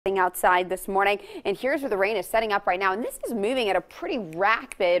outside this morning. And here's where the rain is setting up right now. And this is moving at a pretty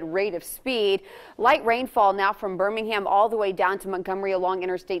rapid rate of speed. Light rainfall now from Birmingham all the way down to Montgomery along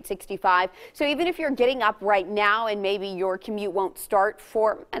Interstate 65. So even if you're getting up right now and maybe your commute won't start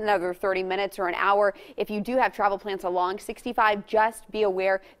for another 30 minutes or an hour, if you do have travel plans along 65, just be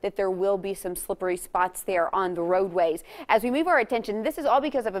aware that there will be some slippery spots there on the roadways. As we move our attention, this is all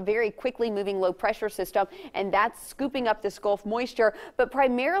because of a very quickly moving low pressure system, and that's scooping up this Gulf moisture, but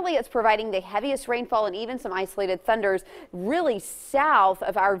primarily it's providing the heaviest rainfall and even some isolated thunders really south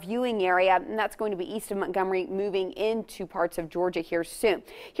of our viewing area, and that's going to be east of Montgomery, moving into parts of Georgia here soon.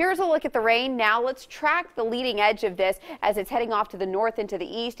 Here's a look at the rain. Now let's track the leading edge of this as it's heading off to the north and to the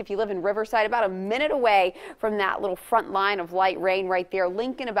east. If you live in Riverside, about a minute away from that little front line of light rain right there.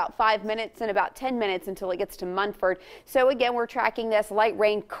 Lincoln about 5 minutes and about 10 minutes until it gets to Munford. So again, we're tracking this light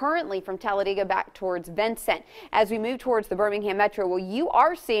rain currently from Talladega back towards Vincent. As we move towards the Birmingham Metro, well, you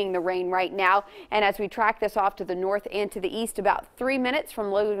are seeing the rain right now. And as we track this off to the north and to the east, about 3 minutes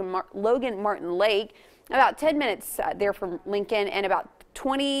from Logan Martin Lake, about 10 minutes there from Lincoln, and about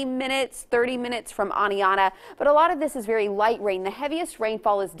 20 minutes, 30 minutes from Aniana. But a lot of this is very light rain. The heaviest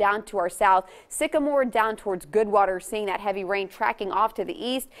rainfall is down to our south. Sycamore down towards Goodwater, seeing that heavy rain tracking off to the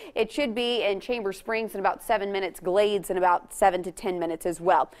east. It should be in Chamber Springs in about 7 minutes, Glades in about 7 to 10 minutes as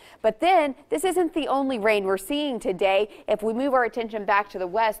well. But then this isn't the only rain we're seeing today. If we move our attention back to the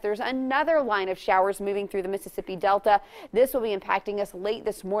west, there's another line of showers moving through the Mississippi Delta. This will be impacting us late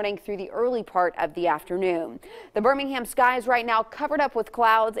this morning through the early part of the afternoon. The Birmingham skies right now covered up with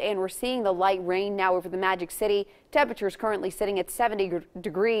clouds, and we're seeing the light rain now over the Magic City. Temperatures currently sitting at 70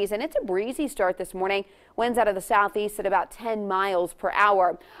 degrees, and it's a breezy start this morning. Winds out of the southeast at about 10 miles per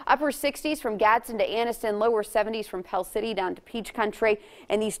hour. Upper 60s from Gadsden to Anniston, lower 70s from Pell City down to Peach Country.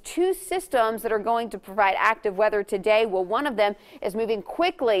 And these two systems that are going to provide active weather today, well, one of them is moving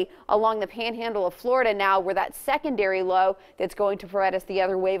quickly along the panhandle of Florida now, where that secondary low that's going to provide us the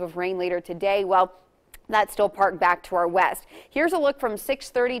other wave of rain later today, well, that's still parked back to our west. Here's a look from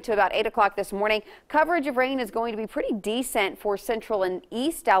 6:30 to about 8 o'clock this morning. Coverage of rain is going to be pretty decent for central and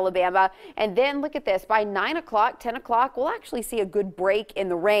east Alabama. And then look at this. By 9 o'clock, 10 o'clock, we'll actually see a good break in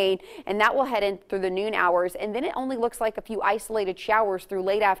the rain, and that will head in through the noon hours. And then it only looks like a few isolated showers through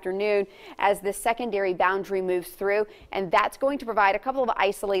late afternoon as the secondary boundary moves through. And that's going to provide a couple of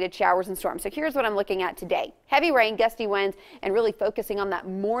isolated showers and storms. So here's what I'm looking at today. Heavy rain, gusty winds, and really focusing on that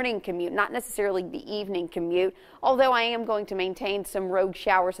morning commute, not necessarily the evening commute, although I am going to maintain some rogue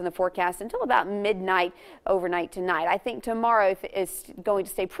showers in the forecast until about midnight overnight tonight. I think tomorrow is going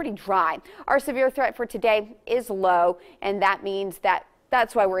to stay pretty dry. Our severe threat for today is low, and that means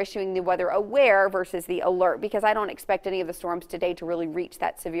that's why we're issuing the weather aware versus the alert, because I don't expect any of the storms today to really reach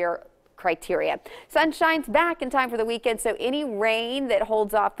that severe criteria. Sunshine's back in time for the weekend, so any rain that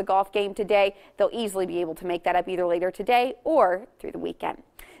holds off the golf game today, they'll easily be able to make that up either later today or through the weekend.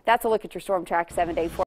 That's a look at your Storm Track 7-day forecast.